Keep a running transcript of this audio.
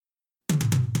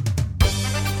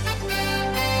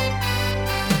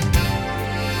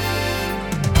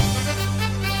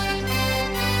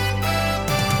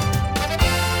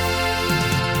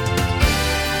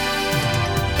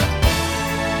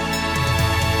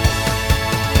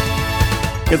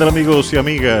¿Qué tal, amigos y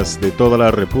amigas de toda la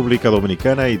República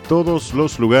Dominicana y todos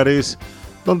los lugares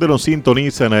donde nos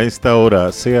sintonizan a esta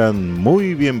hora? Sean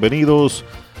muy bienvenidos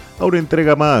a una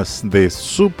entrega más de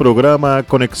su programa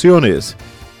Conexiones,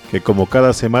 que como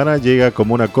cada semana llega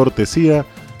como una cortesía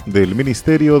del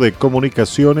Ministerio de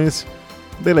Comunicaciones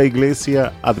de la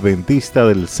Iglesia Adventista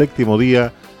del Séptimo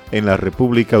Día en la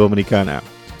República Dominicana.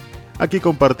 Aquí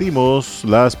compartimos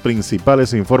las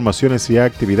principales informaciones y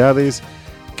actividades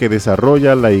que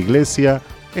desarrolla la Iglesia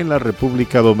en la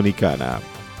República Dominicana.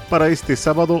 Para este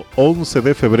sábado 11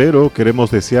 de febrero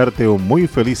queremos desearte un muy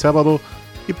feliz sábado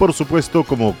y, por supuesto,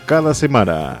 como cada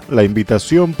semana, la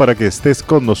invitación para que estés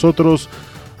con nosotros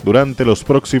durante los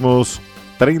próximos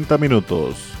 30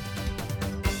 minutos.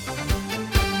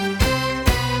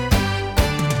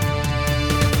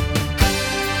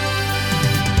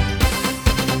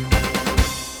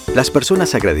 Las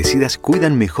personas agradecidas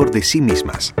cuidan mejor de sí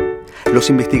mismas. Los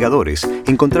investigadores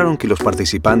encontraron que los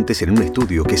participantes en un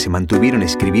estudio que se mantuvieron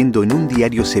escribiendo en un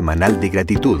diario semanal de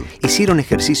gratitud hicieron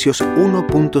ejercicios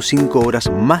 1.5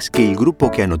 horas más que el grupo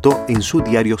que anotó en su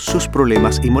diario sus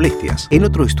problemas y molestias. En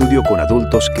otro estudio con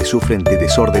adultos que sufren de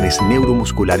desórdenes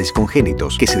neuromusculares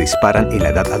congénitos que se disparan en la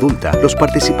edad adulta, los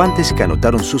participantes que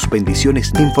anotaron sus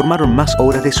bendiciones informaron más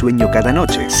horas de sueño cada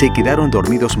noche, se quedaron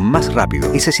dormidos más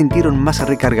rápido y se sintieron más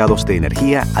recargados de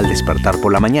energía al despertar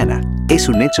por la mañana. Es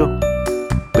un hecho,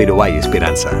 pero hay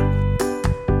esperanza.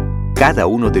 Cada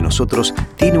uno de nosotros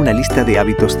tiene una lista de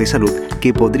hábitos de salud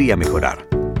que podría mejorar.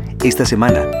 Esta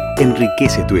semana,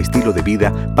 enriquece tu estilo de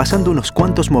vida pasando unos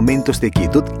cuantos momentos de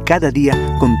quietud cada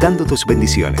día contando tus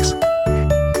bendiciones.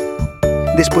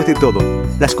 Después de todo,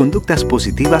 las conductas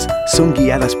positivas son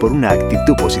guiadas por una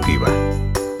actitud positiva.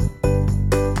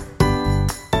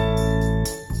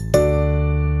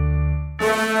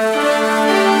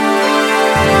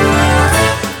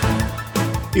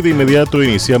 Y de inmediato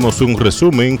iniciamos un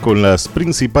resumen con las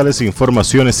principales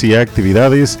informaciones y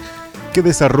actividades que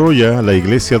desarrolla la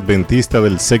Iglesia Adventista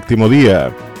del Séptimo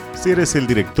Día. Si eres el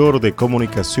director de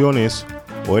comunicaciones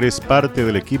o eres parte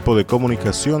del equipo de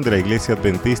comunicación de la Iglesia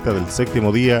Adventista del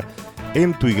Séptimo Día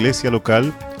en tu iglesia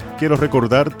local, quiero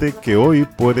recordarte que hoy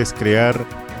puedes crear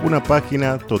una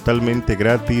página totalmente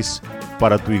gratis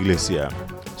para tu iglesia.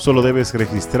 Solo debes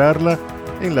registrarla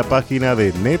en la página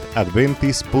de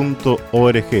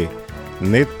netadventist.org.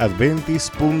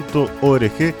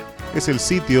 netadventist.org es el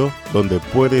sitio donde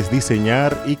puedes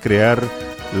diseñar y crear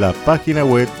la página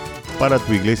web para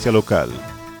tu iglesia local.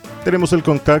 Tenemos el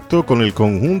contacto con el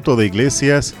conjunto de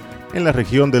iglesias en la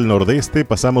región del Nordeste.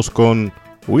 Pasamos con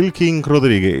Wilkin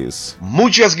Rodríguez.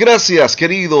 Muchas gracias,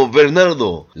 querido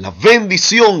Bernardo. La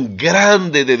bendición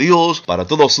grande de Dios para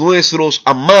todos nuestros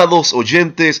amados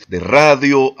oyentes de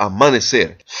Radio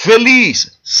Amanecer.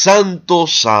 ¡Feliz Santo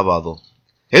Sábado!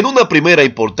 En una primera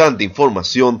importante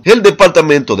información, el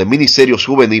Departamento de Ministerios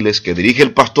Juveniles que dirige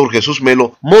el pastor Jesús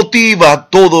Melo motiva a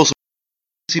todos los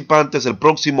participantes del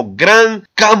próximo Gran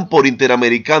Campo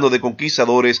Interamericano de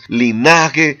Conquistadores,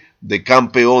 Linaje de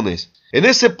Campeones. En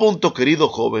ese punto, querido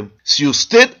joven, si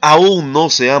usted aún no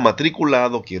se ha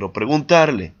matriculado, quiero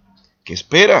preguntarle, ¿qué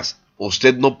esperas?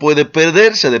 Usted no puede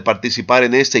perderse de participar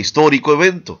en este histórico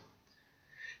evento.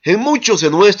 En muchos de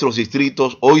nuestros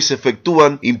distritos hoy se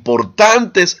efectúan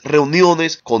importantes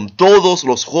reuniones con todos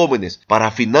los jóvenes para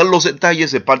afinar los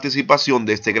detalles de participación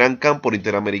de este Gran Campo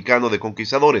Interamericano de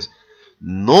Conquistadores.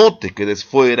 No te quedes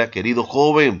fuera, querido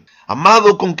joven.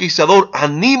 Amado conquistador,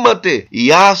 anímate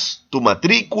y haz tu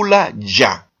matrícula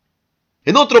ya.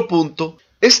 En otro punto,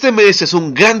 este mes es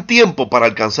un gran tiempo para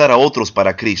alcanzar a otros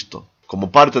para Cristo.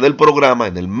 Como parte del programa,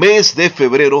 en el mes de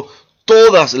febrero,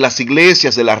 todas las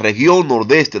iglesias de la región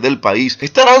nordeste del país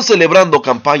estarán celebrando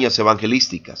campañas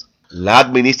evangelísticas. La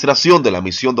administración de la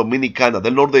Misión Dominicana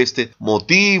del Nordeste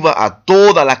motiva a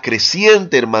toda la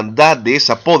creciente hermandad de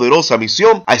esa poderosa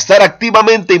misión a estar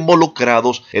activamente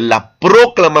involucrados en la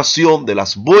proclamación de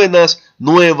las buenas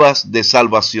nuevas de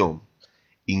salvación.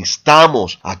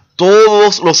 Instamos a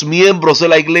todos los miembros de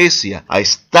la iglesia a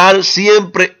estar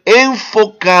siempre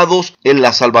enfocados en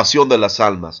la salvación de las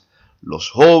almas. Los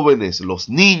jóvenes, los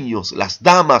niños, las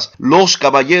damas, los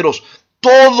caballeros,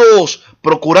 todos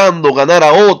procurando ganar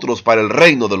a otros para el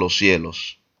reino de los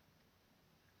cielos.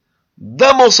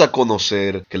 Damos a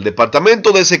conocer que el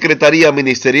Departamento de Secretaría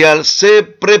Ministerial se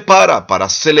prepara para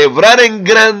celebrar en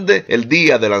grande el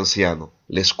Día del Anciano.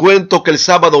 Les cuento que el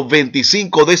sábado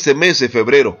 25 de este mes de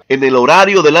febrero, en el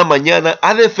horario de la mañana,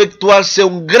 ha de efectuarse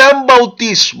un gran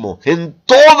bautismo en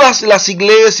todas las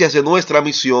iglesias de nuestra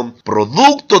misión,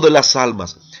 producto de las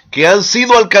almas, que han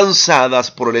sido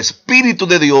alcanzadas por el Espíritu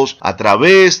de Dios a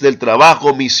través del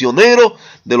trabajo misionero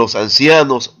de los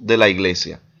ancianos de la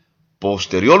iglesia.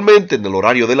 Posteriormente, en el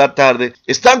horario de la tarde,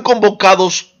 están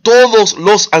convocados todos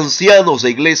los ancianos de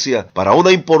iglesia para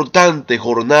una importante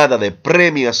jornada de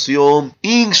premiación,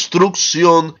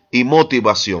 instrucción y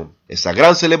motivación. Esta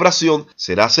gran celebración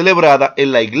será celebrada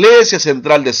en la Iglesia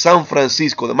Central de San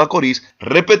Francisco de Macorís,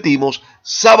 repetimos,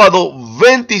 sábado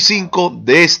 25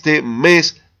 de este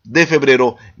mes de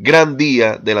febrero, gran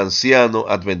día del anciano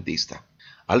adventista.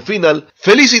 Al final,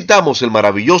 felicitamos el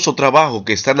maravilloso trabajo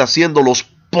que están haciendo los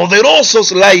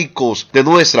poderosos laicos de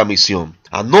nuestra misión.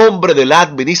 A nombre de la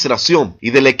administración y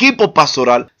del equipo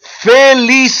pastoral,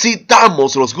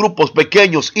 felicitamos los grupos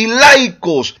pequeños y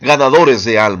laicos ganadores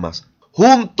de almas.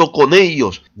 Junto con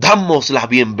ellos, damos la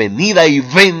bienvenida y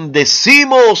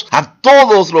bendecimos a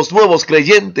todos los nuevos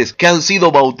creyentes que han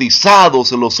sido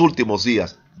bautizados en los últimos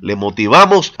días. Le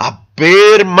motivamos a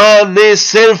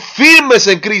permanecer firmes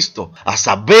en Cristo,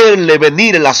 hasta verle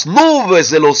venir en las nubes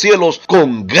de los cielos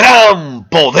con gran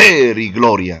poder y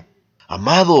gloria.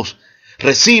 Amados,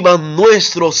 reciban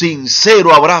nuestro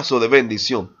sincero abrazo de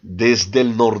bendición desde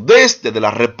el nordeste de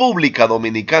la República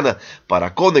Dominicana.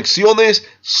 Para Conexiones,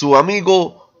 su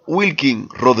amigo Wilkin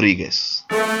Rodríguez.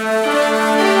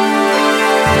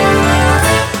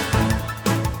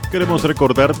 Queremos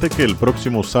recordarte que el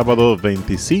próximo sábado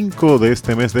 25 de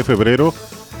este mes de febrero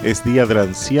es Día del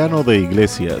Anciano de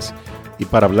Iglesias. Y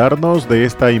para hablarnos de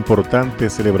esta importante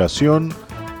celebración,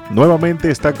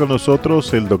 nuevamente está con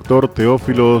nosotros el doctor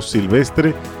Teófilo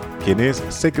Silvestre, quien es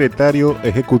secretario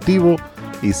ejecutivo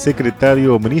y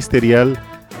secretario ministerial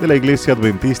de la Iglesia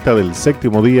Adventista del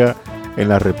Séptimo Día en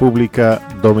la República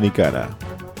Dominicana.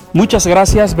 Muchas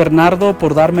gracias, Bernardo,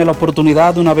 por darme la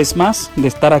oportunidad una vez más de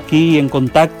estar aquí en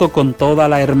contacto con toda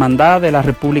la hermandad de la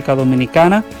República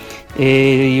Dominicana.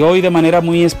 Y hoy de manera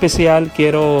muy especial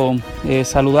quiero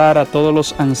saludar a todos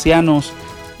los ancianos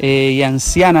y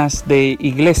ancianas de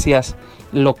iglesias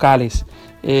locales.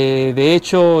 De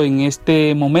hecho, en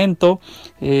este momento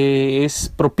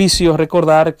es propicio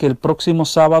recordar que el próximo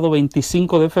sábado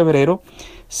 25 de febrero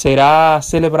será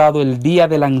celebrado el Día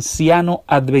del Anciano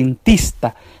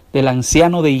Adventista, del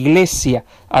anciano de iglesia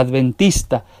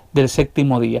adventista del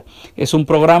Séptimo Día. Es un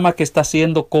programa que está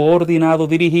siendo coordinado,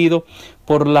 dirigido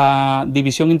por la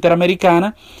División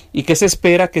Interamericana y que se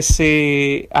espera que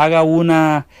se haga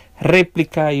una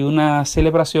réplica y una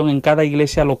celebración en cada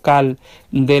iglesia local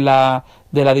de la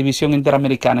División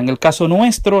Interamericana. En el caso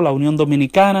nuestro, la Unión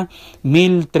Dominicana,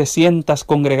 1,300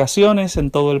 congregaciones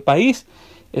en todo el país.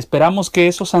 Esperamos que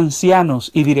esos ancianos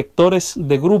y directores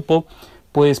de grupo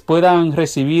pues puedan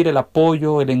recibir el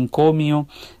apoyo, el encomio,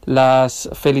 las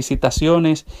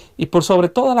felicitaciones y por sobre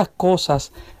todas las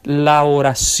cosas la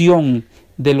oración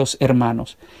de los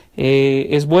hermanos.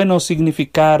 Es bueno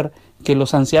significar que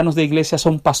los ancianos de iglesia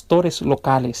son pastores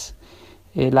locales.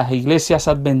 Las iglesias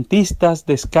adventistas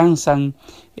descansan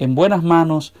en buenas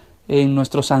manos en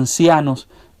nuestros ancianos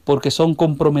porque son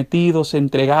comprometidos,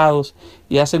 entregados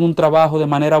y hacen un trabajo de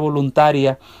manera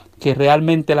voluntaria que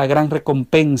realmente la gran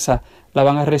recompensa la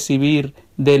van a recibir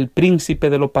del príncipe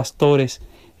de los pastores,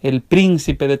 el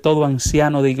príncipe de todo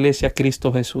anciano de iglesia,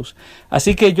 Cristo Jesús.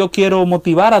 Así que yo quiero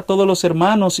motivar a todos los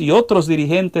hermanos y otros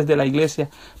dirigentes de la iglesia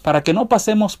para que no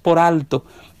pasemos por alto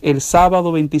el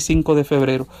sábado 25 de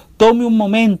febrero. Tome un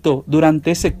momento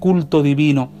durante ese culto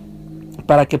divino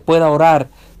para que pueda orar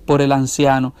por el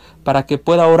anciano, para que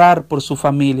pueda orar por su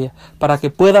familia, para que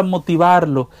puedan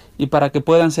motivarlo y para que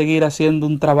puedan seguir haciendo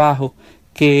un trabajo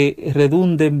que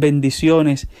redunde en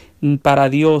bendiciones para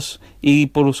Dios y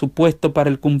por supuesto para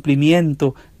el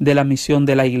cumplimiento de la misión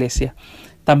de la iglesia.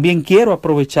 También quiero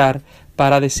aprovechar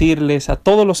para decirles a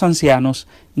todos los ancianos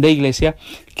de iglesia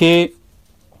que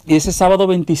ese sábado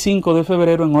 25 de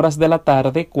febrero en horas de la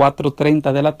tarde,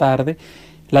 4:30 de la tarde,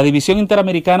 la División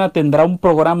Interamericana tendrá un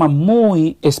programa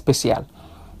muy especial.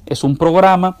 Es un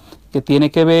programa que tiene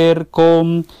que ver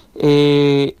con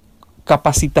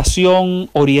capacitación,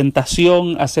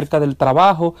 orientación acerca del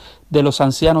trabajo de los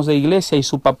ancianos de iglesia y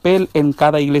su papel en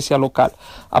cada iglesia local.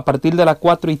 A partir de las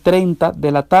 4:30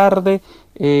 de la tarde,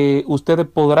 ustedes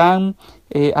podrán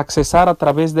accesar a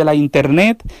través de la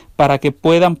internet para que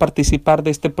puedan participar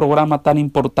de este programa tan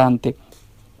importante.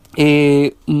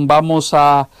 Vamos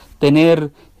a tener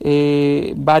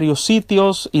varios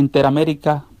sitios,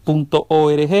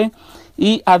 interamerica.org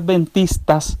y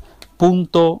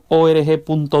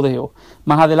adventistas.org.do.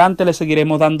 Más adelante les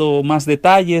seguiremos dando más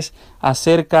detalles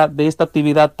acerca de esta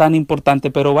actividad tan importante,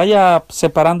 pero vaya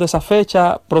separando esa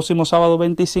fecha, próximo sábado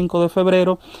 25 de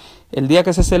febrero, el día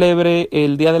que se celebre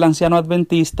el Día del Anciano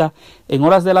Adventista, en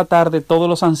horas de la tarde, todos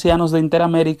los ancianos de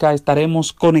Interamérica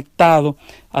estaremos conectados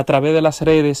a través de las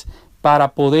redes para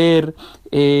poder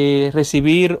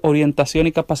recibir orientación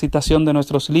y capacitación de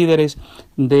nuestros líderes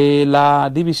de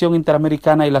la División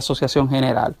Interamericana y la Asociación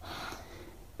General.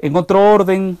 En otro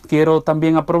orden, quiero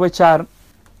también aprovechar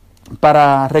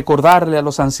para recordarle a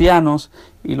los ancianos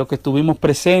y los que estuvimos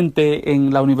presentes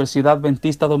en la Universidad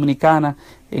Adventista Dominicana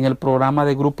en el programa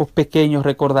de grupos pequeños,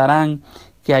 recordarán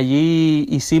que allí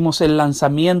hicimos el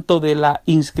lanzamiento de la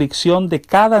inscripción de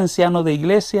cada anciano de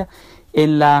iglesia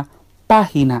en la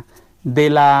página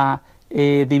de la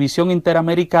División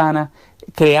Interamericana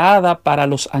creada para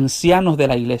los ancianos de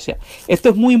la iglesia. Esto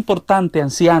es muy importante,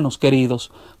 ancianos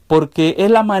queridos, porque es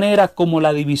la manera como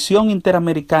la División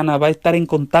Interamericana va a estar en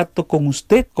contacto con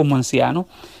usted como anciano.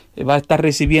 Va a estar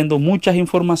recibiendo muchas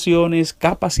informaciones,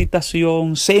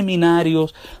 capacitación,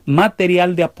 seminarios,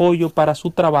 material de apoyo para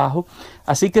su trabajo.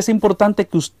 Así que es importante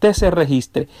que usted se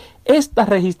registre. Esta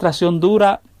registración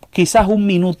dura quizás 1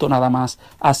 minuto nada más,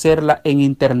 hacerla en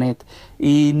internet.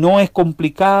 Y no es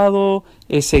complicado,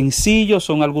 es sencillo,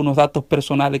 son algunos datos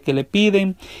personales que le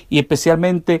piden y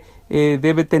especialmente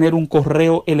debe tener un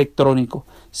correo electrónico.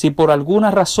 Si por alguna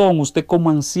razón usted como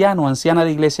anciano o anciana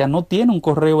de iglesia no tiene un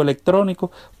correo electrónico,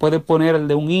 puede poner el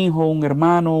de un hijo, un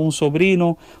hermano, un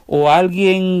sobrino o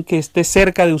alguien que esté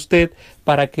cerca de usted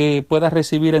para que pueda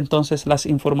recibir entonces las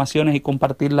informaciones y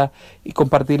compartirla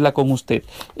con usted.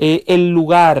 El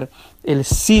lugar, el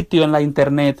sitio en la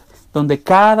internet donde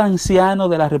cada anciano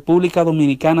de la República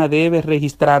Dominicana debe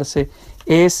registrarse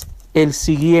es el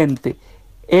siguiente: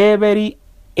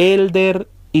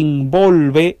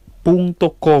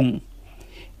 everyelderinvolve.com.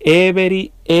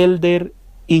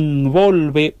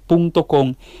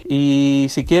 everyelderinvolve.com. Y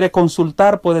si quiere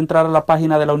consultar, puede entrar a la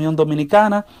página de la Unión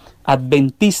Dominicana,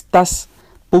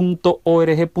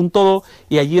 adventistas.org.do,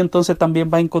 y allí entonces también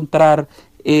va a encontrar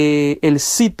el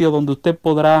sitio donde usted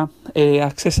podrá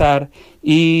accesar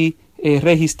y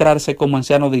registrarse como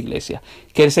anciano de iglesia.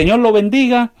 Que el Señor lo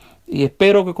bendiga y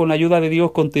espero que con la ayuda de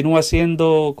Dios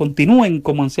continúen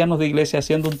como ancianos de iglesia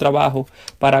haciendo un trabajo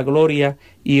para gloria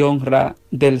y honra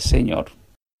del Señor.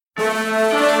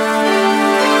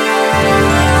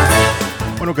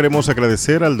 Bueno, queremos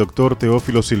agradecer al doctor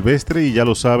Teófilo Silvestre y ya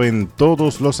lo saben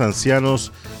todos los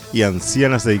ancianos y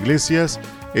ancianas de iglesias,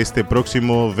 este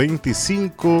próximo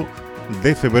 25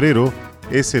 de febrero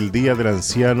es el Día del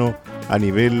Anciano a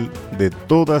nivel de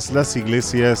todas las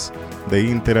iglesias de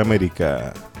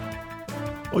Interamérica.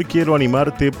 Hoy quiero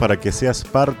animarte para que seas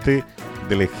parte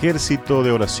del Ejército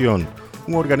de Oración,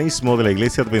 un organismo de la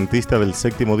Iglesia Adventista del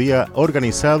Séptimo Día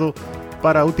organizado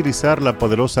para utilizar la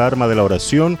poderosa arma de la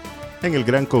oración en el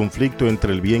gran conflicto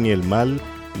entre el bien y el mal,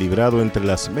 librado entre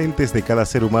las mentes de cada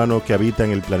ser humano que habita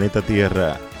en el planeta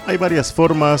Tierra. Hay varias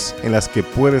formas en las que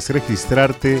puedes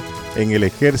registrarte en el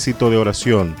Ejército de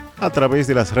Oración. A través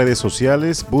de las redes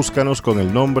sociales, búscanos con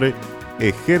el nombre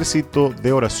Ejército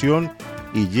de Oración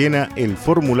y llena el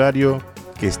formulario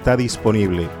que está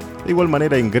disponible. De igual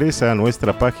manera, ingresa a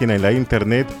nuestra página en la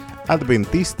internet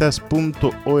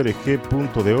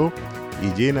adventistas.org.do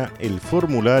y llena el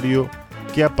formulario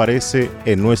que aparece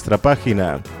en nuestra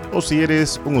página. O si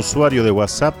eres un usuario de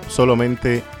WhatsApp,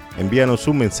 solamente envíanos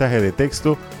un mensaje de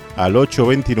texto al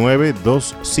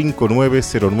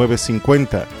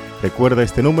 829-259-0950. Recuerda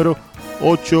este número,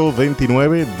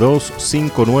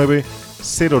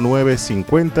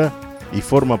 829-259-0950, y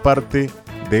forma parte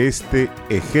de este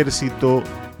Ejército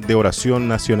de Oración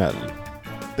Nacional.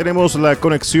 Tenemos la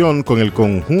conexión con el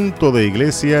conjunto de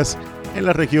iglesias en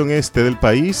la región este del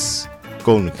país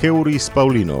con Geuris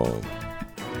Paulino.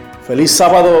 Feliz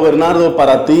sábado, Bernardo,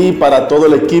 para ti, para todo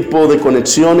el equipo de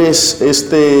Conexiones.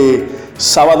 Este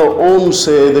sábado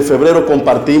 11 de febrero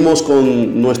compartimos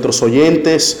con nuestros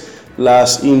oyentes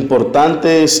las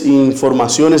importantes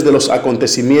informaciones de los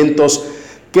acontecimientos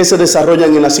que se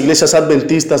desarrollan en las iglesias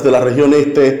adventistas de la región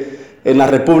este en la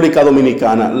República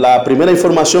Dominicana. La primera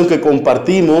información que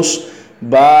compartimos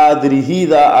va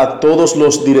dirigida a todos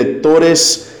los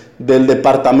directores del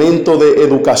Departamento de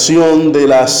Educación de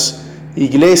las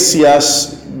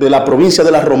iglesias de la provincia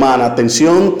de La Romana.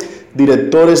 Atención,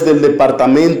 directores del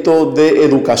Departamento de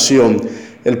Educación.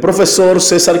 El profesor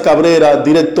César Cabrera,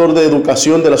 director de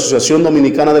Educación de la Asociación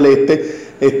Dominicana del Este,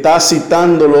 está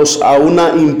citándolos a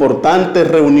una importante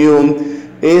reunión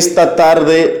esta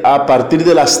tarde a partir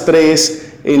de las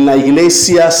 3 en la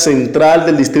iglesia central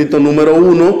del distrito número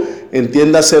 1,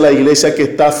 entiéndase la iglesia que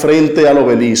está frente al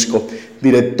obelisco.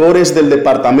 Directores del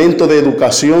Departamento de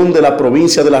Educación de la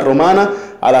provincia de La Romana,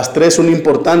 a las 3 un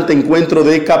importante encuentro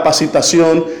de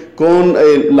capacitación con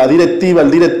la directiva,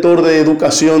 el director de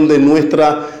educación de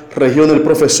nuestra región, el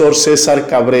profesor César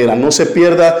Cabrera. No se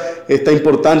pierda esta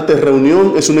importante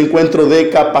reunión, es un encuentro de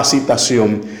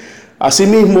capacitación.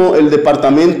 Asimismo, el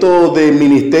Departamento de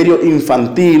Ministerio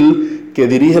Infantil, que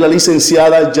dirige la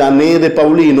licenciada Yané de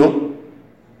Paulino,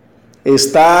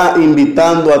 está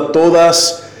invitando a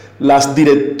todas las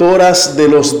directoras de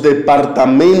los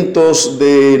departamentos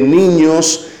de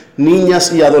niños,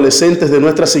 niñas y adolescentes de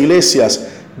nuestras iglesias,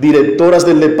 directoras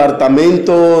del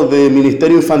Departamento de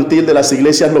Ministerio Infantil de las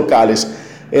iglesias locales.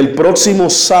 El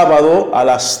próximo sábado a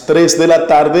las 3 de la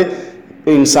tarde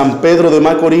en San Pedro de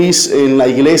Macorís, en la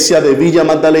iglesia de Villa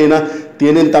Magdalena,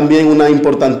 tienen también una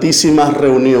importantísima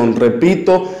reunión.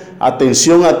 Repito,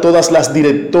 atención a todas las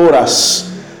directoras.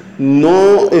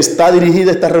 No está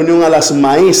dirigida esta reunión a las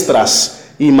maestras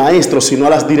y maestros, sino a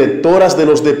las directoras de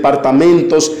los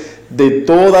departamentos de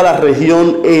toda la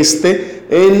región este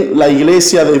en la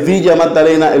iglesia de Villa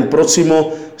Magdalena el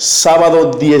próximo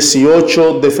sábado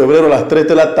 18 de febrero a las 3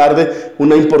 de la tarde,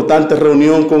 una importante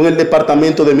reunión con el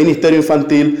Departamento de Ministerio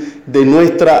Infantil de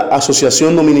nuestra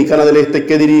Asociación Dominicana del Este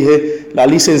que dirige la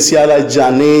licenciada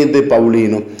Yané de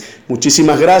Paulino.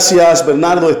 Muchísimas gracias,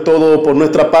 Bernardo, es todo por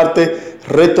nuestra parte.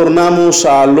 Retornamos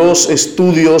a los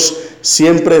estudios,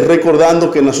 siempre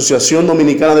recordando que en la Asociación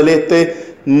Dominicana del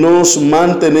Este nos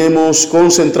mantenemos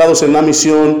concentrados en la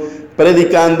misión,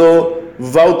 predicando,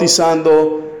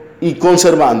 bautizando y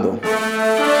conservando.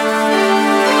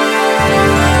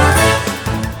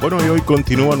 Bueno, y hoy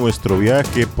continúa nuestro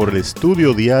viaje por el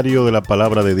estudio diario de la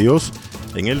Palabra de Dios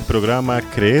en el programa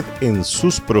Creed en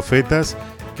sus profetas,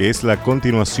 que es la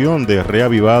continuación de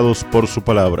Reavivados por su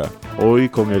palabra. Hoy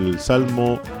con el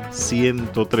Salmo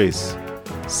 103.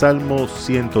 Salmo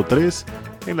 103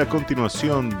 en la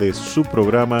continuación de su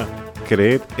programa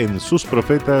Creed en sus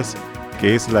profetas,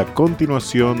 que es la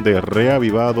continuación de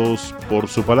Reavivados por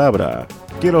su palabra.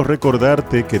 Quiero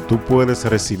recordarte que tú puedes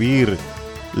recibir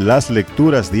las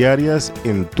lecturas diarias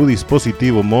en tu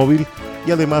dispositivo móvil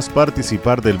y además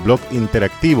participar del blog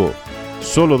interactivo.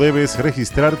 Solo debes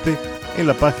registrarte en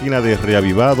la página de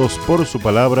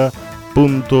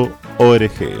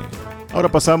reavivadosporsupalabra.org. Ahora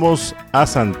pasamos a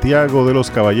Santiago de los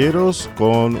Caballeros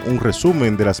con un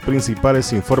resumen de las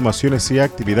principales informaciones y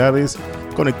actividades.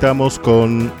 Conectamos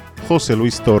con José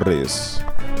Luis Torres.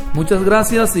 Muchas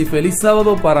gracias y feliz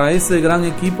sábado para ese gran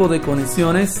equipo de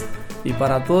conexiones y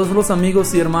para todos los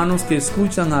amigos y hermanos que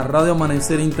escuchan a Radio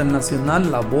Amanecer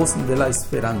Internacional, la voz de la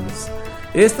esperanza.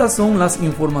 Estas son las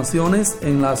informaciones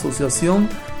en la Asociación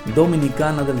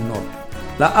Dominicana del Norte.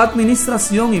 La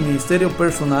administración y ministerios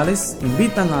personales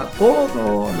invitan a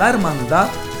toda la hermandad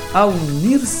a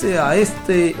unirse a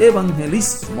este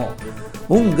evangelismo,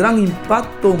 un gran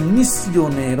impacto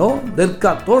misionero. Del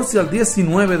 14 al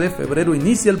 19 de febrero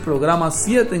inicia el programa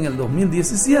 7 en el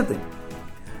 2017.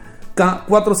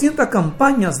 400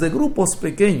 campañas de grupos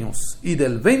pequeños y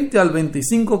del 20 al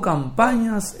 25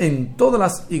 campañas en todas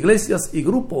las iglesias y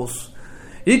grupos,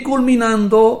 y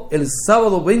culminando el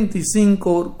sábado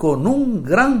 25 con un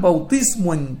gran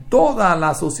bautismo en toda la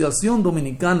Asociación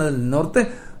Dominicana del Norte,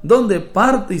 donde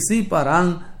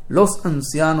participarán los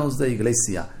ancianos de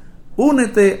iglesia.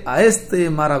 Únete a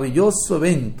este maravilloso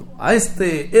evento, a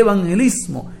este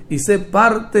evangelismo, y sé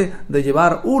parte de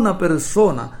llevar una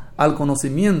persona al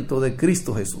conocimiento de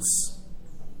Cristo Jesús.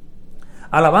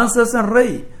 Alabanzas al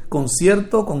Rey,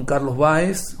 concierto con Carlos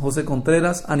Báez, José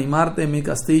Contreras, Animarte en mi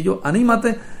Castillo.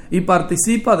 Anímate y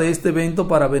participa de este evento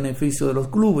para beneficio de los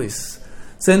clubes.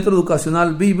 Centro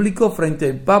Educacional Bíblico frente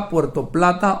al PAP Puerto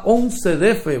Plata, 11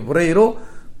 de febrero,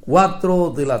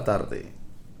 4 de la tarde.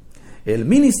 El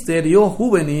Ministerio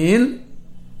Juvenil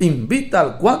invita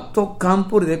al 4º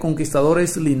Campo de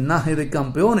Conquistadores Linaje de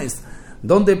Campeones,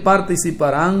 donde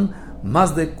participarán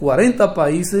más de 40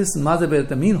 países, más de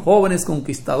 20,000 jóvenes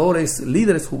conquistadores,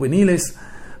 líderes juveniles.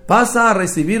 Pasa a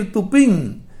recibir tu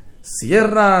PIN.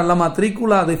 Cierra la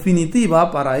matrícula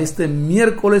definitiva para este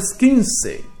miércoles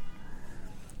 15.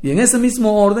 Y en ese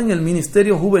mismo orden, el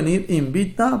Ministerio Juvenil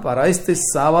invita para este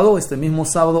mismo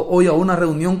sábado, hoy, a una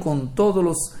reunión con todos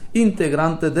los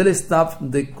integrantes del staff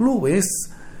de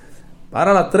clubes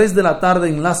para las 3 de la tarde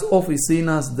en las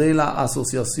oficinas de la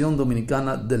Asociación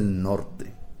Dominicana del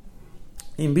Norte.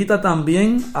 Invita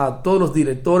también a todos los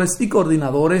directores y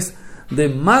coordinadores de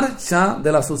marcha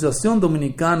de la Asociación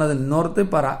Dominicana del Norte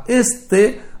para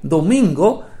este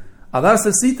domingo a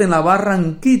darse cita en la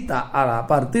Barranquita a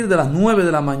partir de las 9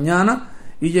 de la mañana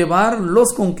y llevar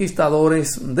los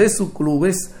conquistadores de sus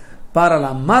clubes para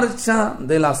la marcha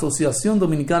de la Asociación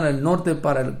Dominicana del Norte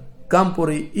para el Campo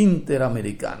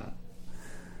Interamericano.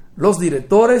 los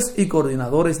directores y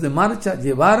coordinadores de marcha,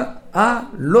 llevar a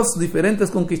los diferentes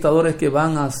conquistadores que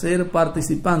van a ser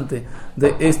participantes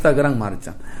de esta gran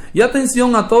marcha. Y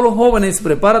atención a todos los jóvenes,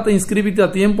 prepárate, inscríbete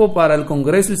a tiempo para el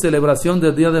Congreso y celebración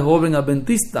del Día de Joven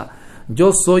Adventista.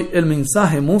 Yo soy el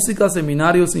mensaje, música,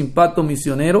 seminarios, impacto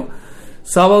misionero,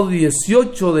 sábado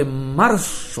 18 de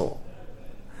marzo.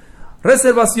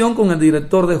 Reservación con el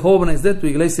director de jóvenes de tu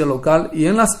iglesia local y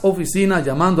en las oficinas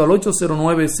llamando al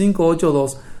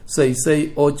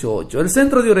 809-582-6688. El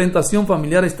centro de orientación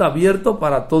familiar está abierto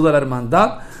para toda la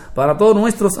hermandad, para todos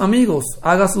nuestros amigos.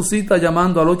 Haga su cita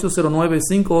llamando al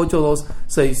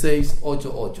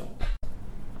 809-582-6688.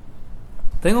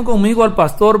 Tengo conmigo al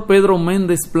pastor Pedro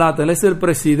Méndez Plata. Él es el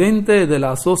presidente de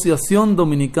la Asociación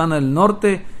Dominicana del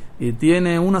Norte y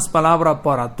tiene unas palabras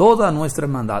para toda nuestra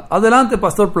hermandad. Adelante,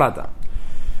 pastor Plata.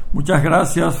 Muchas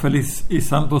gracias, feliz y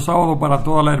santo sábado para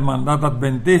toda la hermandad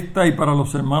adventista y para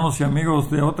los hermanos y amigos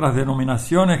de otras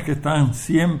denominaciones que están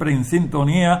siempre en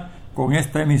sintonía con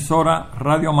esta emisora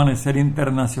Radio Amanecer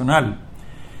Internacional.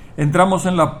 Entramos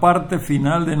en la parte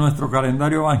final de nuestro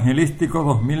calendario evangelístico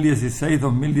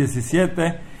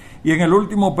 2016-2017 y en el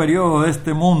último periodo de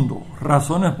este mundo,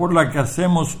 razones por las que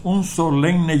hacemos un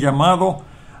solemne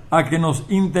llamado a que nos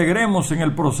integremos en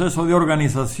el proceso de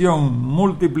organización,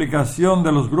 multiplicación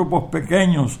de los grupos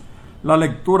pequeños, la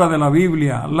lectura de la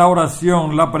Biblia, la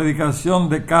oración, la predicación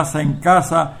de casa en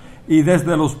casa y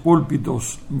desde los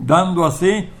púlpitos, dando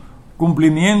así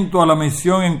cumplimiento a la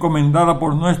misión encomendada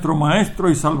por nuestro Maestro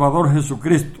y Salvador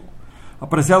Jesucristo.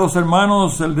 Apreciados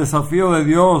hermanos, el desafío de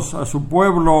Dios a su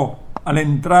pueblo al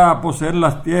entrar a poseer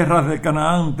las tierras de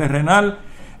Canaán terrenal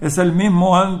es el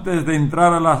mismo antes de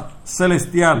entrar a la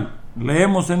celestial.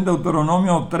 Leemos en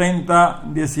Deuteronomio 30,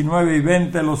 19 y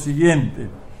 20 lo siguiente: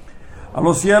 a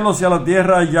los cielos y a la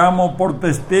tierra llamo por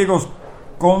testigos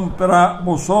contra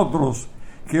vosotros,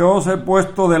 que os he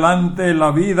puesto delante la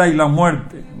vida y la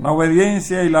muerte, la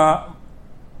obediencia y la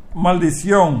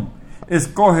maldición.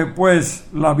 Escoge pues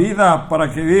la vida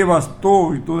para que vivas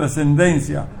tú y tu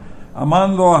descendencia,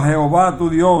 amando a Jehová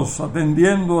tu Dios,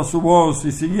 atendiendo a su voz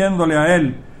y siguiéndole a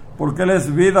Él, porque Él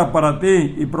es vida para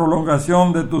ti y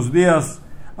prolongación de tus días,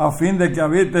 a fin de que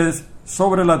habites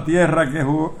sobre la tierra que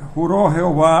juró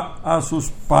Jehová a sus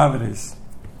padres.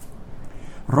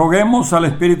 Roguemos al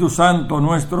Espíritu Santo,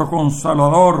 nuestro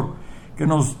Consolador, que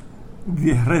nos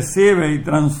recibe y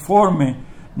transforme,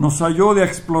 nos ayude a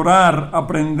explorar,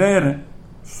 aprender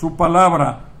su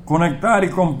palabra, conectar y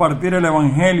compartir el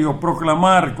Evangelio,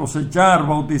 proclamar, cosechar,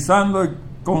 bautizando y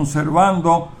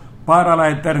conservando para la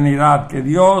eternidad. Que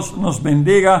Dios nos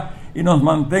bendiga y nos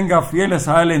mantenga fieles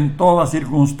a Él en toda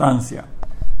circunstancia.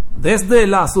 Desde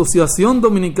la Asociación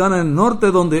Dominicana del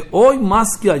Norte, donde hoy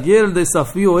más que ayer el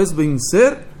desafío es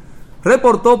vencer,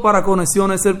 reportó para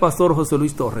Conexiones el pastor José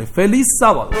Luis Torres. ¡Feliz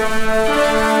sábado!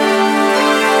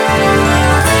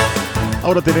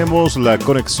 Ahora tenemos la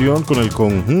conexión con el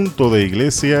conjunto de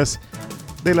iglesias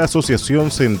de la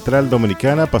Asociación Central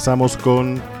Dominicana. Pasamos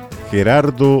con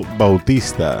Gerardo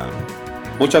Bautista.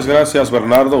 Muchas gracias,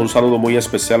 Bernardo. Un saludo muy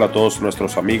especial a todos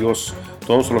nuestros amigos,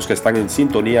 todos los que están en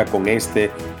sintonía con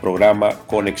este programa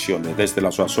Conexiones. Desde la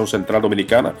Asociación Central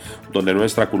Dominicana, donde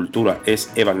nuestra cultura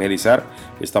es evangelizar,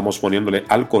 estamos poniéndole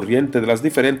al corriente de las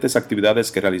diferentes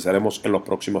actividades que realizaremos en los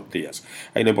próximos días.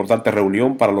 Hay una importante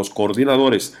reunión para los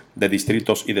coordinadores de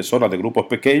distritos y de zonas de grupos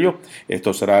pequeños.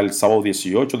 Esto será el sábado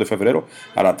 18 de febrero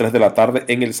a las 3 de la tarde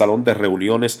en el salón de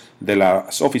reuniones de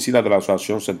las oficinas de la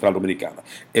Asociación Central Dominicana.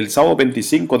 El sábado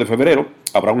 25 de febrero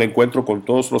habrá un encuentro con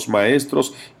todos los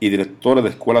maestros y directores de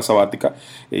escuela sabática,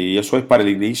 y eso es para el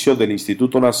inicio del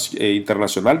Instituto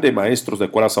Internacional de Maestros de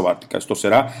Escuela Sabática. Esto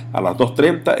será a las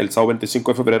 2:30 el sábado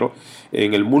 25 de febrero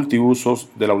en el multiusos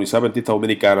de la Universidad Adventista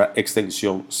Dominicana,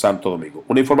 extensión Santo Domingo.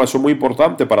 Una información muy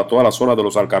importante para toda la zona de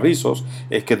los Alcarrizos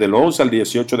es que del 11 al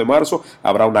 18 de marzo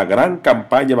habrá una gran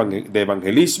campaña de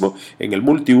evangelismo en el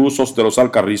multiusos de los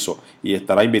Alcarrizos y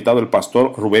estará invitado el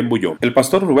pastor Rubén Bullón. El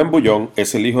pastor Rubén Bullón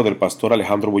es el hijo del pastor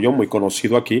Alejandro Bullón, muy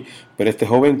conocido aquí, pero este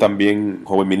joven también,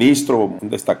 joven ministro, un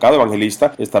destacado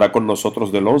evangelista, estará con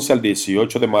nosotros del 11 al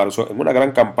 18 de marzo en una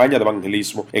gran campaña de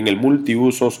evangelismo en el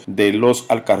multiusos de los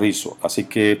Alcarrizos. Así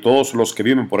que todos los que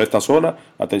viven por esta zona,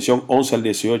 atención, 11 al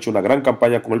 18, una gran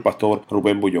campaña con el pastor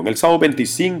Rubén Bullón. El sábado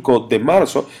 25 de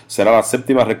marzo será la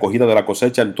séptima recogida de la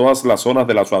cosecha en todas las zonas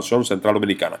de la Asociación Central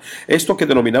Dominicana. Esto que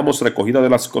denominamos recogida de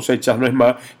las cosechas no es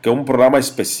más que un programa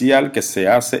especial que se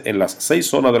hace en las 6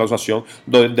 zonas de la asociación,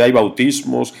 donde hay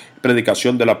bautismos,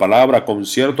 predicación de la palabra,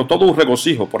 concierto, todo un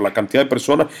regocijo por la cantidad de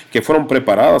personas que fueron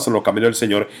preparadas en los caminos del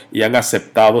Señor y han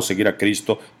aceptado seguir a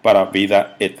Cristo para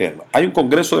vida eterna. Hay un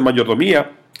congreso de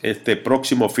mayordomía este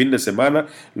próximo fin de semana.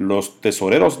 Los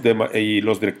tesoreros y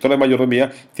los directores de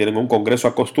mayordomía tienen un congreso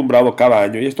acostumbrado cada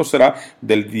año, y esto será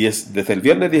desde el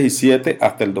viernes 17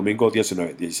 hasta el domingo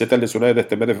 19. 17 al 19 de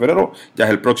este mes de febrero, ya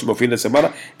es el próximo fin de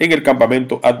semana, en el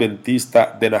campamento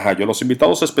adventista de Najayo. Los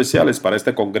invitados especiales para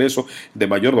este congreso de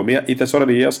mayordomía y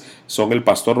tesorerías son el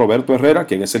pastor Roberto Herrera,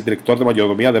 quien es el director de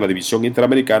mayordomía de la División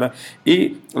Interamericana,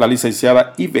 y la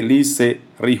licenciada Ibelice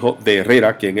Rijo de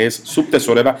Herrera, quien es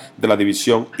subtesorera de la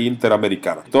División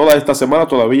Interamericana. Toda esta semana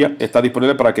todavía está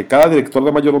disponible para que cada director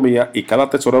de mayordomía y cada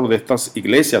tesorero de estas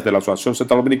iglesias de la Asociación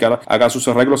Central Dominicana haga sus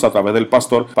arreglos a través del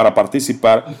pastor para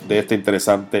participar de este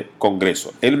interesante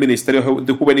congreso. El Ministerio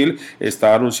Juvenil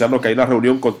está anunciando que hay una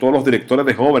reunión con todos los directores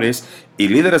de jóvenes y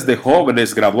líderes de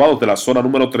jóvenes graduados de la zona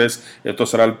número 3. Esto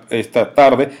será esta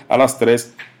tarde a las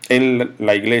 3 en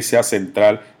la Iglesia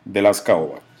Central de Las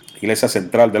Caobas. Iglesia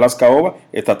Central de Las Caobas,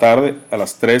 esta tarde a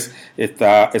las 3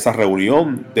 está esa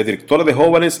reunión de directores de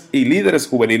jóvenes y líderes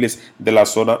juveniles de la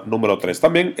zona número 3.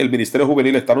 También el Ministerio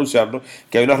Juvenil está anunciando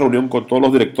que hay una reunión con todos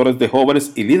los directores de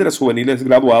jóvenes y líderes juveniles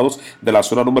graduados de la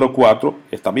zona número 4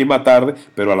 esta misma tarde,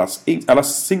 pero a las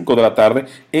 5 de la tarde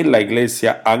en la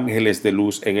Iglesia Ángeles de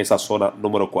Luz en esa zona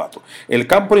número 4. El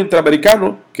campo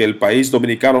interamericano, que el país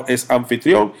dominicano es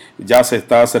anfitrión, ya se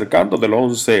está acercando del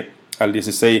 11 al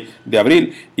 16 de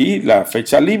abril, y la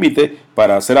fecha límite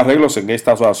para hacer arreglos en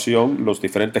esta asociación, los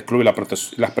diferentes clubes,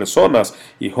 las personas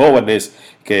y jóvenes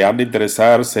que han de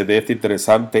interesarse de este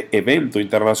interesante evento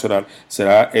internacional,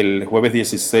 será el jueves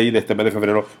 16 de este mes de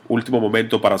febrero, último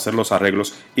momento para hacer los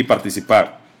arreglos y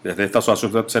participar desde esta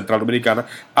Asociación Central Dominicana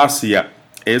hacia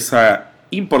esa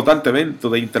importante evento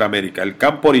de Interamérica. El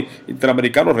campo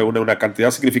interamericano reúne una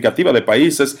cantidad significativa de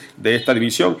países de esta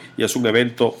división y es un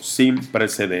evento sin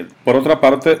precedentes. Por otra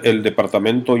parte, el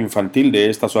departamento infantil de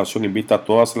esta asociación invita a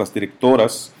todas las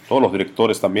directoras, todos los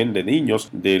directores también de niños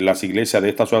de las iglesias de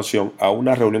esta asociación a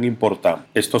una reunión importante.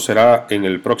 Esto será en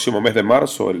el próximo mes de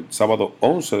marzo, el sábado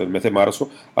 11 del mes de marzo,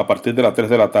 a partir de las 3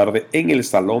 de la tarde en el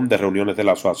Salón de Reuniones de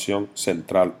la Asociación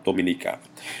Central Dominicana.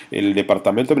 El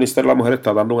Departamento del Ministerio de la Mujer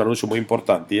está dando un anuncio muy importante,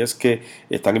 y es que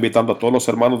están invitando a todos los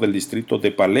hermanos del distrito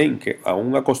de Palenque a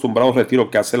un acostumbrado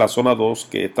retiro que hace la zona 2,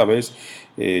 que esta vez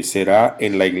será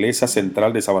en la Iglesia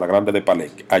Central de Sabana Grande de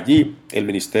Palenque. Allí el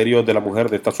Ministerio de la Mujer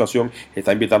de esta asociación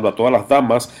está invitando a todas las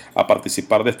damas a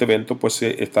participar de este evento, pues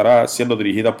estará siendo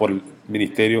dirigida por el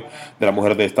Ministerio de la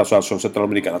Mujer de esta Asociación Central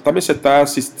Dominicana. También se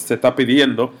está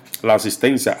pidiendo la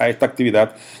asistencia a esta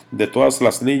actividad de todas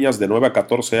las niñas de 9 a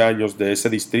 14 años de ese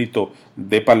distrito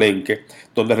de Palenque,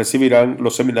 donde recibirán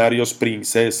los seminarios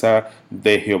Princesa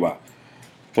de Jehová.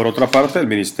 Por otra parte, el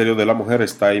Ministerio de la Mujer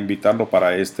está invitando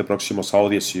para este próximo sábado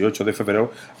 18 de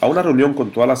febrero a una reunión con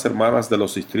todas las hermanas de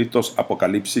los distritos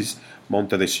Apocalipsis,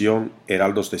 Monte de Sión,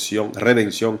 Heraldos de Sión,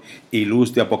 Redención y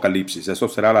Luz de Apocalipsis. Eso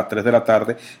será a las 3 de la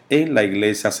tarde en la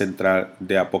Iglesia Central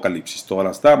de Apocalipsis. Todas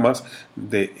las damas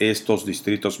de estos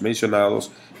distritos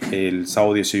mencionados el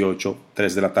sábado 18,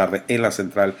 3 de la tarde en la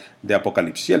Central de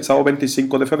Apocalipsis. Y el sábado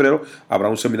 25 de febrero habrá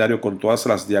un seminario con todas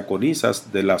las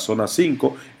diaconisas de la zona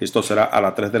 5. Esto será a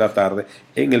las 3 de la tarde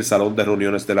en el Salón de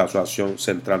Reuniones de la Asociación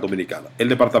Central Dominicana. El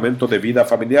Departamento de Vida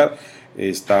Familiar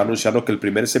está anunciando que el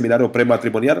primer seminario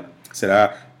prematrimonial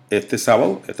será este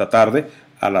sábado, esta tarde,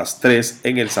 a las 3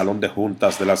 en el Salón de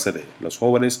Juntas de la sede. Los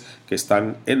jóvenes que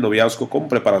están en noviazgo con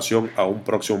preparación a un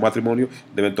próximo matrimonio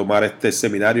deben tomar este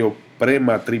seminario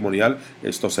prematrimonial.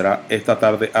 Esto será esta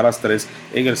tarde a las 3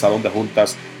 en el Salón de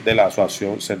Juntas de la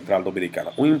Asociación Central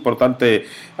Dominicana. Una importante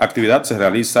actividad se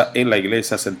realiza en la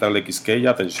Iglesia Central de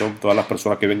Quisqueya. Atención, todas las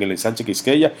personas que ven en el ensanche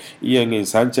Quisqueya y en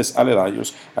ensanches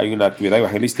aledaños. Hay una actividad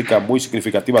evangelística muy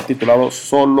significativa titulado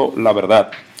Solo la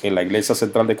Verdad en la Iglesia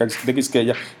Central de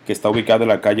Quisqueya, que está ubicada en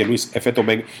la calle Luis F.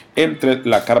 Tomén, entre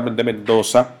la Carmen de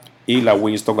Mendoza y la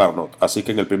Winston Arnott. Así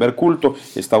que en el primer culto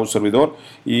está un servidor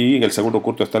y en el segundo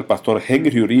culto está el pastor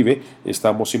Henry Uribe.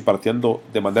 Estamos impartiendo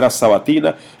de manera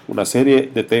sabatina una serie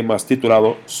de temas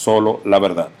titulado Solo la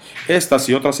Verdad. Estas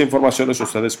y otras informaciones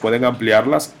ustedes pueden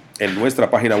ampliarlas en nuestra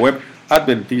página web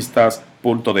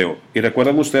adventistas.do. Y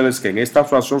recuerden ustedes que en esta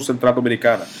Asociación Central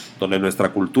Dominicana, donde nuestra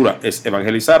cultura es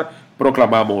evangelizar,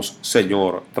 proclamamos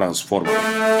Señor, transforma.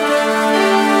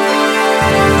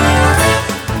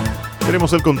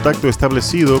 Tenemos el contacto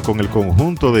establecido con el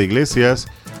conjunto de iglesias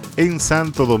en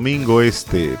Santo Domingo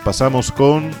Este. Pasamos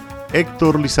con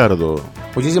Héctor Lizardo.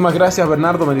 Muchísimas gracias,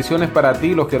 Bernardo. Bendiciones para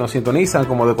ti, los que nos sintonizan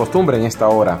como de costumbre en esta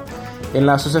hora. En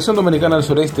la Asociación Dominicana del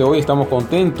Sureste hoy estamos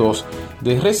contentos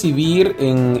de recibir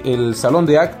en el Salón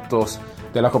de Actos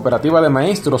de la Cooperativa de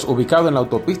Maestros, ubicado en la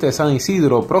autopista de San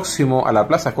Isidro, próximo a la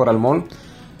Plaza Coral Mall,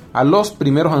 a los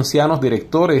primeros ancianos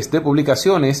directores de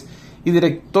publicaciones y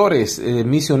directores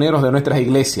misioneros de nuestras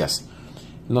iglesias.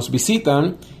 Nos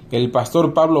visitan el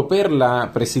pastor Pablo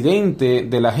Perla, presidente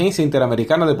de la Agencia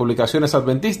Interamericana de Publicaciones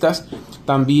Adventistas,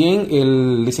 también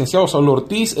el licenciado Saúl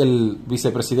Ortiz, el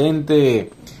vicepresidente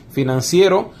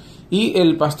financiero, y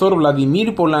el pastor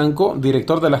Vladimir Polanco,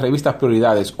 director de las revistas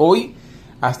Prioridades. Hoy,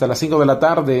 hasta las 5 de la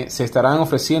tarde, se estarán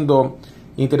ofreciendo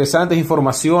interesantes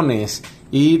informaciones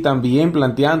y también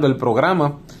planteando el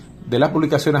programa de las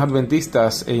publicaciones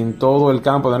adventistas en todo el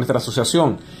campo de nuestra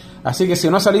asociación. Así que si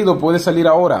no ha salido, puede salir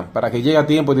ahora para que llegue a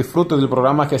tiempo y disfrute del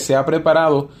programa que se ha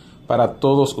preparado para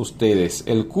todos ustedes.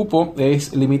 El cupo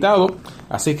es limitado,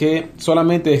 así que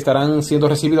solamente estarán siendo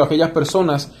recibidos aquellas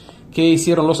personas que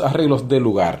hicieron los arreglos del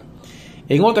lugar.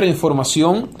 En otra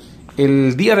información,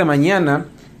 el día de mañana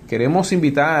queremos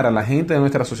invitar a la gente de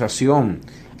nuestra asociación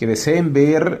que deseen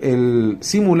ver el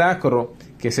simulacro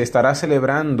que se estará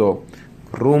celebrando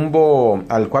rumbo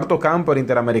al cuarto campo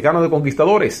interamericano de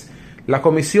conquistadores. La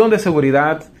Comisión de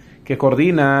Seguridad que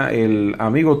coordina el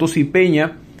amigo Tusi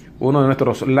Peña, uno de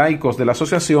nuestros laicos de la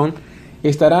asociación,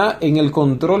 estará en el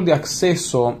control de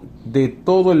acceso de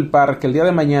todo el parque el día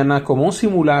de mañana como un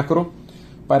simulacro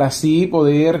para así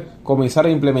poder comenzar a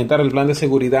implementar el plan de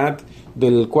seguridad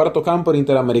del cuarto campo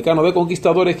interamericano de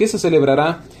conquistadores que se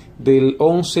celebrará del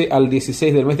 11 al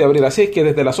 16 del mes de abril. Así que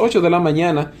desde las 8 de la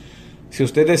mañana, si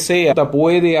usted desea,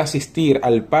 puede asistir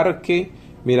al Parque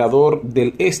Mirador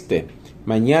del Este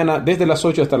mañana desde las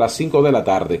 8 hasta las 5 de la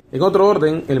tarde. En otro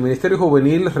orden, el Ministerio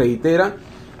Juvenil reitera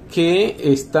que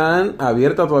están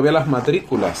abiertas todavía las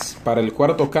matrículas para el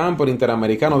cuarto campo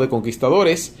interamericano de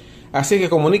conquistadores. Así que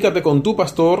comunícate con tu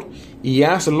pastor y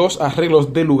haz los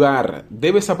arreglos del lugar.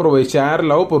 Debes aprovechar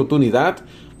la oportunidad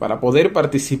para poder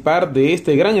participar de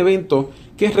este gran evento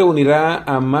que reunirá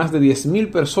a más de 10,000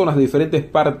 personas de diferentes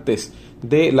partes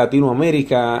de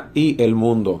Latinoamérica y el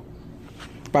mundo.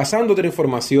 Pasando a otra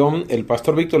información, el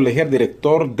pastor Víctor Leger,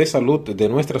 director de salud de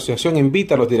nuestra asociación,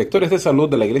 invita a los directores de salud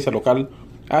de la iglesia local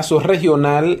a su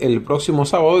regional el próximo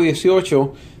sábado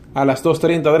 18 a las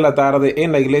 2:30 de la tarde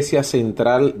en la iglesia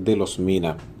central de Los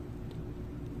Mina.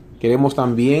 Queremos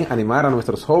también animar a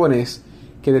nuestros jóvenes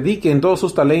que dediquen todos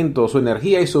sus talentos, su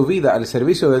energía y su vida al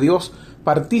servicio de Dios,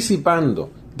 participando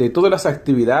de todas las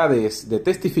actividades de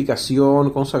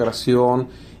testificación, consagración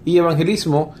y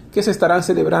evangelismo que se estarán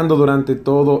celebrando durante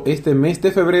todo este mes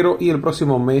de febrero y el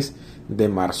próximo mes de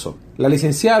marzo. La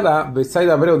licenciada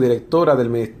Betsaida Abreu, directora del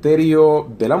Ministerio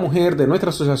de la Mujer de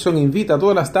nuestra asociación, invita a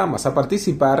todas las damas a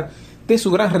participar de su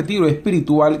gran retiro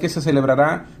espiritual que se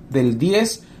celebrará del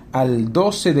 10 al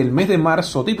 12 del mes de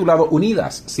marzo, titulado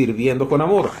Unidas, Sirviendo con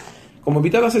Amor. Como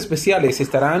invitadas especiales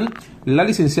estarán la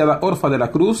licenciada Orfa de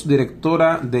la Cruz,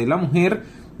 directora de la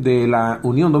Mujer de la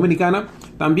Unión Dominicana,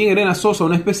 también Elena Sosa,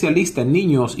 una especialista en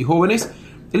niños y jóvenes,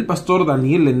 el pastor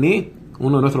Daniel Lené,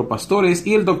 uno de nuestros pastores,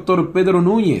 y el doctor Pedro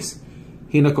Núñez,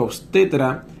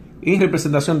 ginecobstetra, en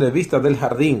representación de Vista del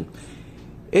Jardín.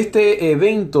 Este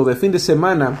evento de fin de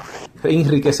semana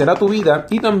enriquecerá tu vida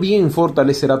y también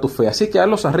fortalecerá tu fe. Así que haz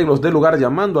los arreglos del lugar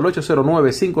llamando al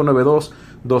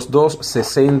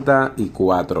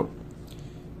 809-592-2264.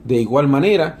 De igual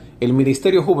manera, el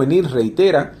Ministerio Juvenil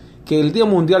reitera que el Día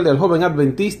Mundial del Joven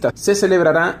Adventista se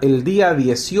celebrará el día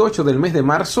 18 del mes de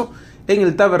marzo en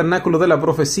el Tabernáculo de la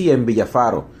Profecía en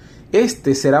Villafaro.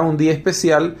 Este será un día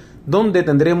especial donde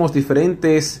tendremos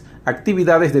diferentes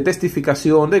actividades de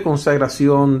testificación, de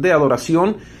consagración, de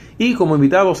adoración, y como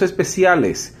invitados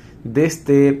especiales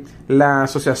desde la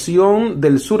Asociación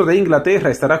del Sur de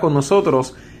Inglaterra estará con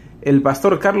nosotros el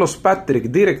pastor Carlos Patrick,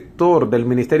 director del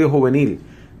Ministerio Juvenil.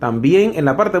 También en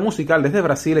la parte musical desde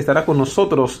Brasil estará con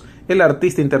nosotros el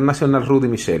artista internacional Rudy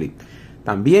Micheli.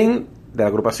 También de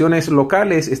las agrupaciones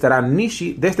locales estará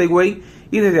Nishi desde Higüey,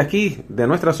 y desde aquí de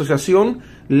nuestra asociación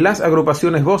las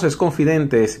agrupaciones Voces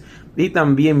Confidentes y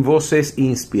también Voces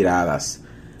Inspiradas.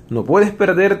 No puedes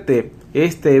perderte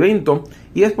este evento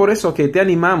y es por eso que te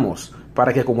animamos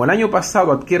para que como el año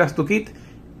pasado adquieras tu kit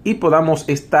y podamos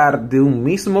estar de un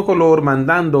mismo color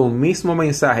mandando un mismo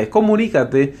mensaje.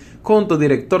 Comunícate con tu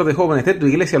director de jóvenes de tu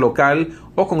iglesia local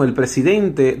o con el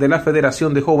presidente de la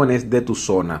Federación de Jóvenes de tu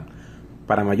zona.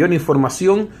 Para mayor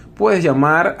información puedes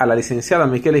llamar a la licenciada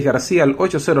Miquelis García al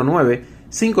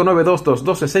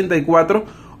 809-592-2264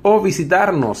 o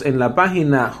visitarnos en la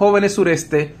página Jóvenes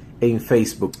Sureste en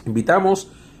Facebook.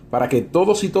 Invitamos para que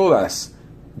todos y todas,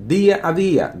 día a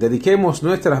día, dediquemos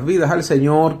nuestras vidas al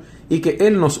Señor y que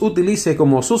Él nos utilice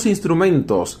como sus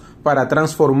instrumentos para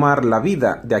transformar la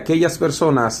vida de aquellas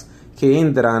personas que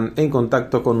entran en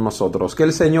contacto con nosotros. Que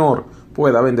el Señor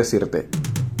pueda bendecirte.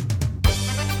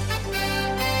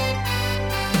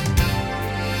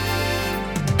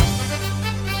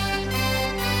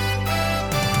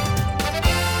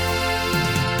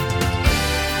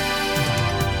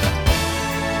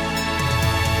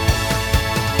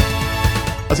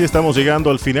 Así estamos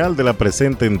llegando al final de la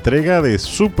presente entrega de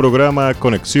su programa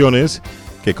Conexiones,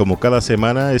 que como cada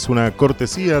semana es una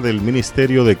cortesía del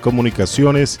Ministerio de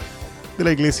Comunicaciones de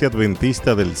la Iglesia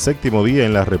Adventista del Séptimo Día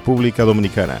en la República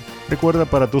Dominicana. Recuerda,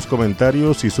 para tus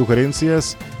comentarios y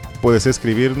sugerencias puedes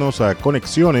escribirnos a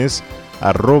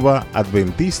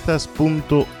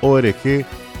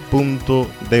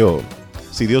conexiones@adventistas.org.do.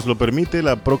 Si Dios lo permite,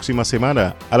 la próxima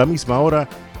semana a la misma hora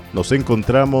nos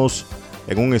encontramos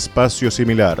en un espacio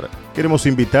similar. Queremos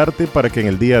invitarte para que en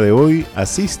el día de hoy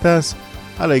asistas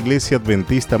a la iglesia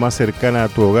adventista más cercana a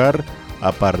tu hogar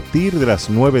a partir de las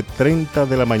 9:30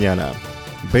 de la mañana.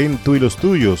 Ven tú y los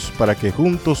tuyos para que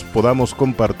juntos podamos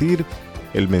compartir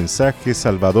el mensaje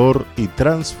salvador y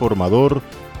transformador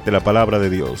de la palabra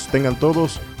de Dios. Tengan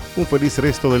todos un feliz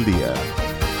resto del día.